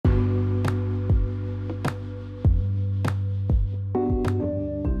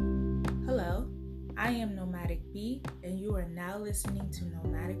Nikki, and you are now listening to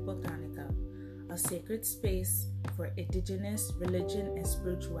Nomadic Botanica, a sacred space for indigenous religion and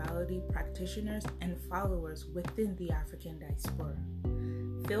spirituality practitioners and followers within the African diaspora.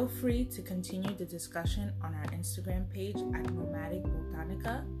 Feel free to continue the discussion on our Instagram page at Nomadic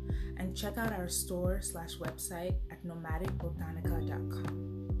Botanica and check out our store/website at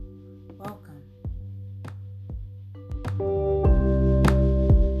nomadicbotanica.com. Welcome.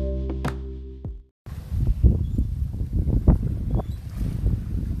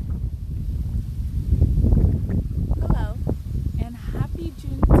 Hello, and happy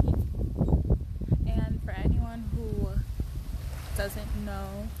Juneteenth. And for anyone who doesn't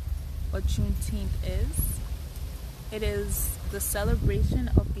know what Juneteenth is, it is the celebration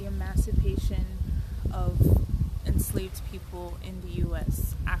of the emancipation of enslaved people in the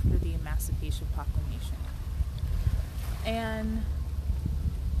U.S. after the Emancipation Proclamation. And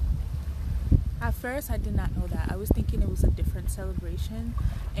at first I did not know that. I was thinking it was a different celebration,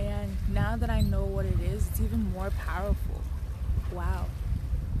 and now that I know what it is, it's even more powerful. Wow.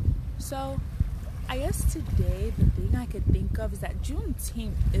 So I guess today the thing I could think of is that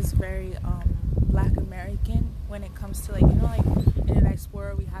Juneteenth is very Black American when it comes to, like, in the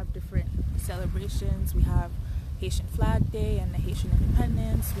diaspora we have different celebrations. We have Haitian Flag Day and the Haitian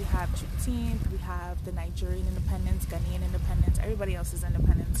Independence. We have Juneteenth. We have the Nigerian Independence, Ghanaian Independence, everybody else's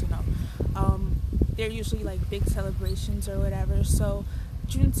independence, They're usually like big celebrations or whatever. So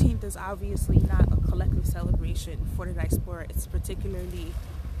Juneteenth is obviously not a collective celebration for the diaspora. It's particularly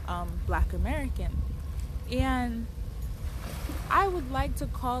Black American. And I would like to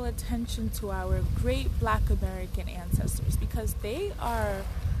call attention to our great Black American ancestors, because they are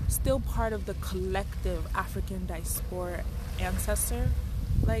still part of the collective African diaspora ancestor,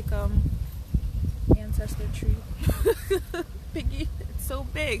 like ancestor tree. Biggie, it's so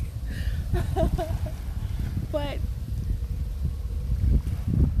big. But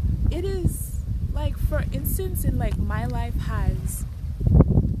it is like, for instance, in like my life has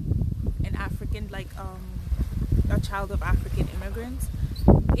an African, a child of African immigrants.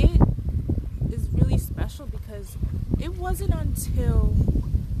 It is really special because it wasn't until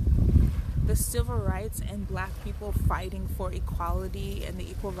the civil rights and Black people fighting for equality and the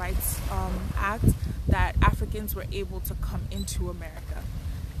Equal Rights Act that Africans were able to come into America.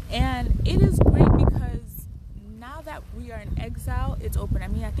 And it is great because now that we are in exile, it's open. I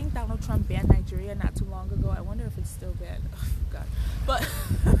mean, I think Donald Trump banned Nigeria not too long ago. I wonder if it's still banned. Oh, God. But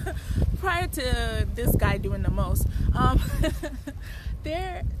prior to this guy doing the most,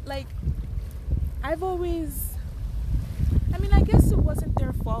 they're like, I guess it wasn't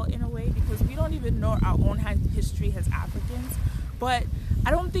their fault in a way, because we don't even know our own history as Africans. But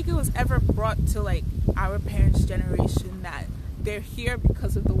I don't think it was ever brought to like our parents' generation that they're here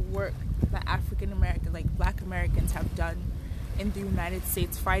because of the work that African American, like Black Americans, have done in the United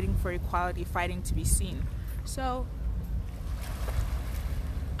States, fighting for equality, fighting to be seen. So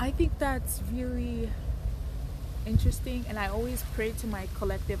I think that's really interesting, and I always pray to my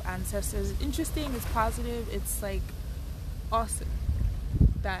collective ancestors. It's interesting, it's positive, it's like awesome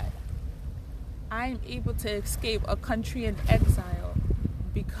that I'm able to escape a country in exile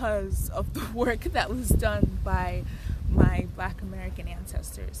because of the work that was done by my Black American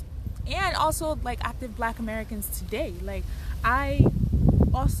ancestors, and also like active Black Americans today. Like, I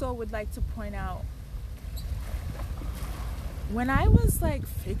also would like to point out, when I was like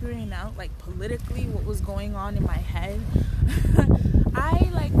figuring out like politically what was going on in my head,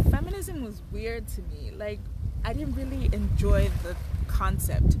 feminism was weird to me. Like, I didn't really enjoy the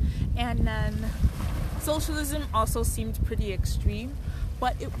concept, and then socialism also seemed pretty extreme.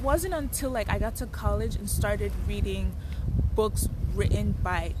 But it wasn't until like I got to college and started reading books written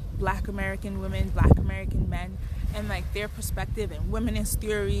by Black American women, Black American men, and like their perspective and womanist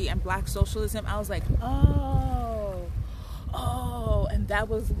theory and Black socialism, I was like, oh, and that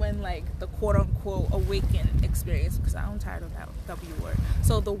was when like the quote unquote awaken experience, because I'm tired of that W word.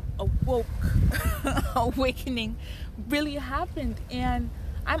 So the awoke awakening really happened, and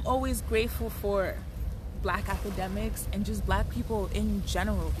I'm always grateful for Black academics and just Black people in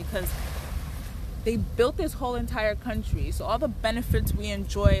general, because they built this whole entire country. So all the benefits we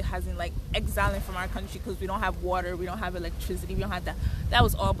enjoy has in like exiling from our country, because we don't have water, we don't have electricity, we don't have that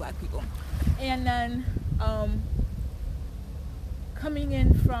was all Black people. And then coming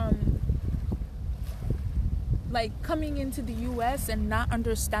into the US and not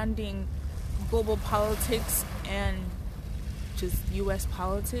understanding global politics and just US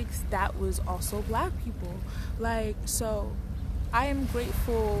politics, that was also Black people. Like, so I am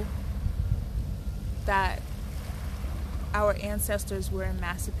grateful that our ancestors were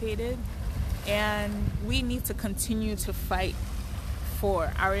emancipated and we need to continue to fight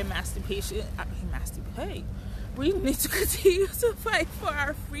for our emancipation. Hey, we need to continue to fight for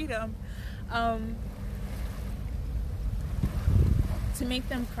our freedom, to make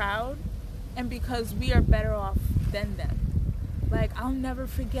them proud, and because we are better off than them. Like, I'll never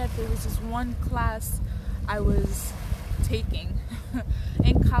forget, there was this one class I was taking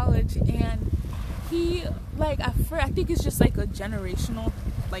in college, and he, like, at first, I think it's just like a generational,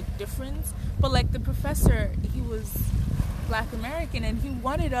 like, difference, but like the professor, he was Black American, and he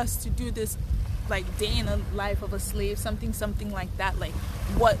wanted us to do this, like, day in the life of a slave, something like that, like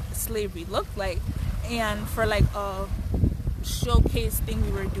what slavery looked like, and for like a showcase thing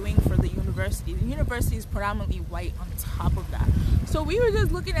we were doing for the university. The university is predominantly white on top of that, so we were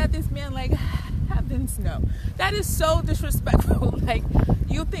just looking at this man like, heavens no, that is so disrespectful. Like,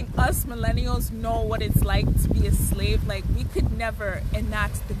 you think us millennials know what it's like to be a slave? Like, we could never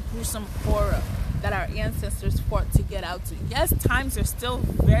enact the gruesome horror that our ancestors fought to get out to. Yes, times are still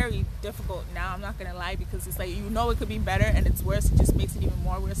very difficult now, I'm not gonna lie, because it's like, you know, it could be better and it's worse. It just makes it even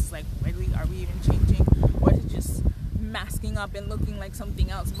more worse. It's like, really, are we even changing, or is it just masking up and looking like something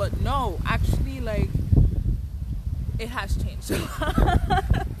else? But no, actually, like, it has changed.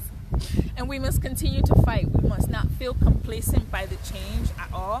 And we must continue to fight. We must not feel complacent by the change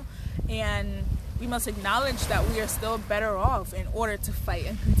at all, and we must acknowledge that we are still better off in order to fight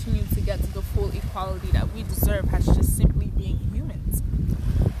and continue to get to the full equality that we deserve as just simply being humans.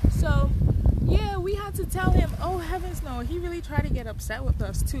 So yeah, we had to tell him, oh heavens no, he really tried to get upset with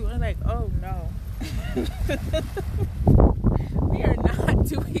us too. We're like, oh no. We are not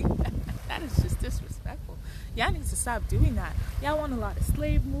doing that. That is just disrespectful. Y'all need to stop doing that. Y'all want a lot of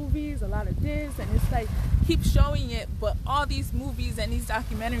slave movies, a lot of this, and it's like, keep showing it, but all these movies and these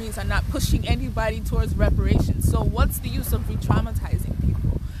documentaries are not pushing anybody towards reparations. So what's the use of re-traumatizing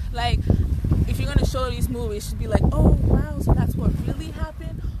people? Like, if you're gonna show these movies, it should be like, oh wow, so that's what really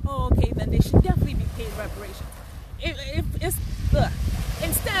happened? Oh, okay, then they should definitely be paid reparations. If it's, look,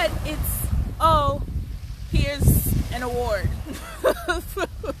 instead it's, oh, here's an award.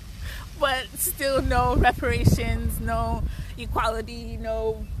 But still no reparations, no equality,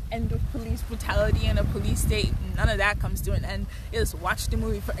 no end of police brutality in a police state. None of that comes to an end. Just watch the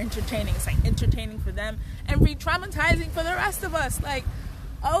movie for entertaining. It's like entertaining for them and re-traumatizing for the rest of us. Like,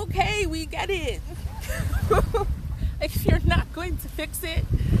 okay, we get it. Like, if you're not going to fix it,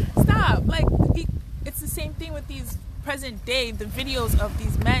 stop. Like, it's the same thing with these present day, the videos of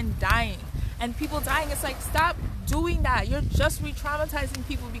these men dying and people dying. It's like, stop doing that. You're just re-traumatizing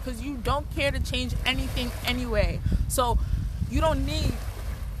people because you don't care to change anything anyway. So you don't need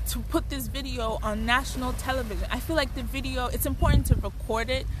to put this video on national television. I feel like the video, it's important to record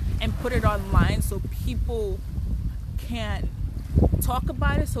it and put it online so people can talk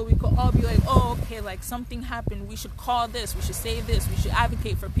about it, so we could all be like, oh okay, like something happened, we should call this, we should say this, we should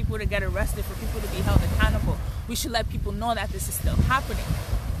advocate for people to get arrested, for people to be held accountable. We should let people know that this is still happening.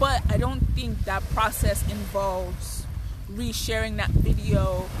 But I don't think that process involves resharing that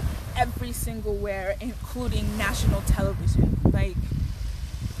video every single where, including national television. Like,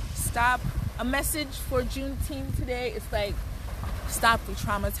 stop. A message for Juneteenth today is like, stop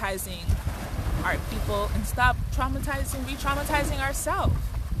re-traumatizing our people and stop re-traumatizing ourselves.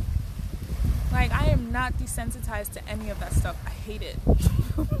 Like, I am not desensitized to any of that stuff. I hate it.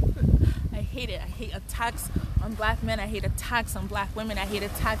 I hate it. I hate attacks on black men. I hate attacks on black women. I hate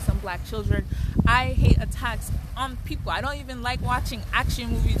attacks on black children. I hate attacks on people. I don't even like watching action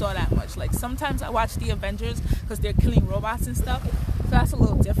movies all that much. Like, sometimes I watch the Avengers because they're killing robots and stuff, so that's a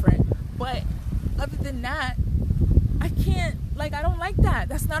little different. But other than that, I can't, like, I don't like that.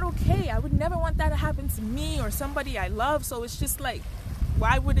 That's not okay. I would never want that to happen to me or somebody I love. So it's just like,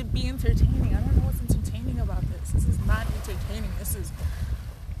 why would it be entertaining? I don't know what's entertaining about this. This is not entertaining. This is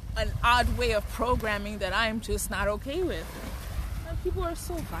an odd way of programming that I'm just not okay with. And people are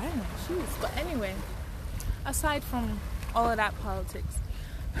so violent. Jeez. But anyway, aside from all of that politics,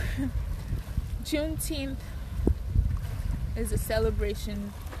 Juneteenth is a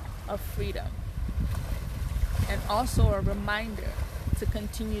celebration of freedom and also a reminder to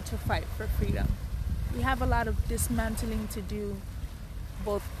continue to fight for freedom. We have a lot of dismantling to do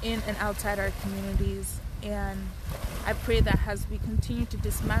both in and outside our communities, and I pray that as we continue to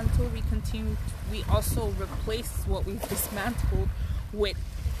dismantle, we also replace what we've dismantled with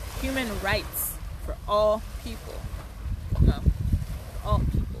human rights for all people. No, all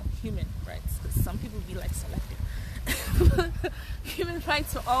people, human rights, because some people be like selective. Human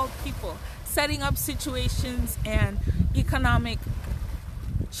rights for all people, setting up situations and economic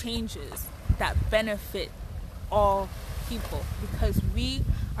changes that benefit all people, because we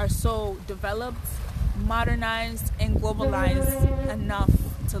are so developed, modernized, and globalized enough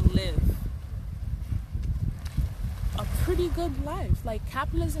to live a pretty good life. Like,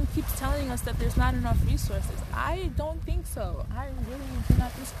 capitalism keeps telling us that there's not enough resources. I don't think so. I really do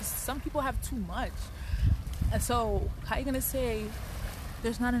not think so, because some people have too much. And so, how are you gonna say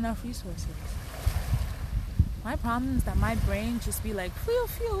there's not enough resources? My problem is that my brain just be like, phew,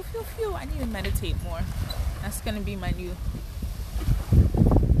 phew, phew, phew. I need to meditate more. That's gonna be my new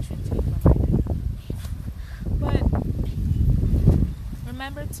But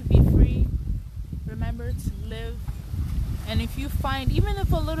remember to be free. Remember to live. And if you find, even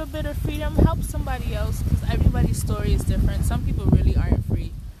if a little bit of freedom, help somebody else, because everybody's story is different. Some people really aren't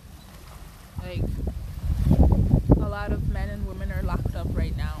free. Like, a lot of men and women are locked up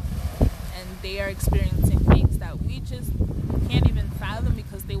right now, and they are experiencing things that we just can't even fathom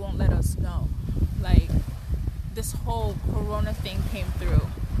because they won't let us know. Like, this whole corona thing came through,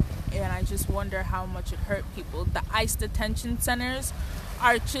 and I just wonder how much it hurt people. The ICE detention centers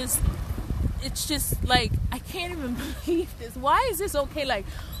are just, it's just like, I can't even believe this. Why is this okay? Like,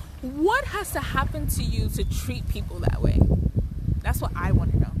 what has to happen to you to treat people that way? That's what I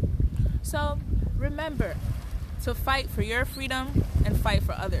want to know. So remember to fight for your freedom and fight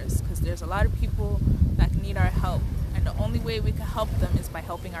for others, because there's a lot of people that need our help, and the only way we can help them is by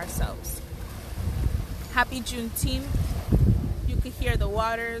helping ourselves. Happy Juneteenth. You could hear the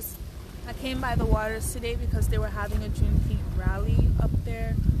Waters. I came by the Waters today because they were having a Juneteenth rally up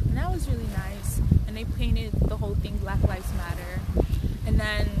there, and that was really nice. And they painted the whole thing Black Lives Matter. And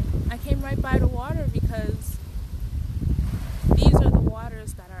then I came right by the water because these are the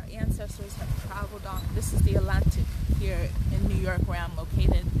waters that our ancestors have traveled on. This is the Atlantic here in New York, where I'm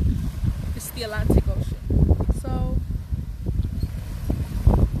located. This is the Atlantic Ocean. So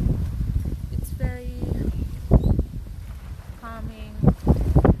it's very calming,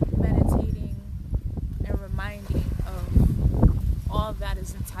 meditating, and reminding of all that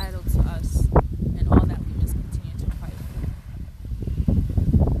is entitled to us and all that we must continue to fight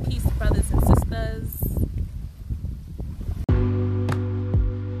for. Peace, brothers and sisters.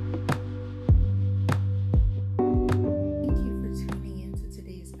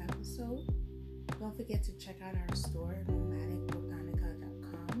 Don't forget to check out our store,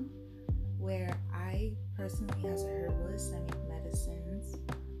 nomadicbotanica.com, where I personally, as a herbalist, I make medicines,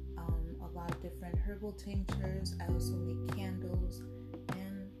 a lot of different herbal tinctures. I also make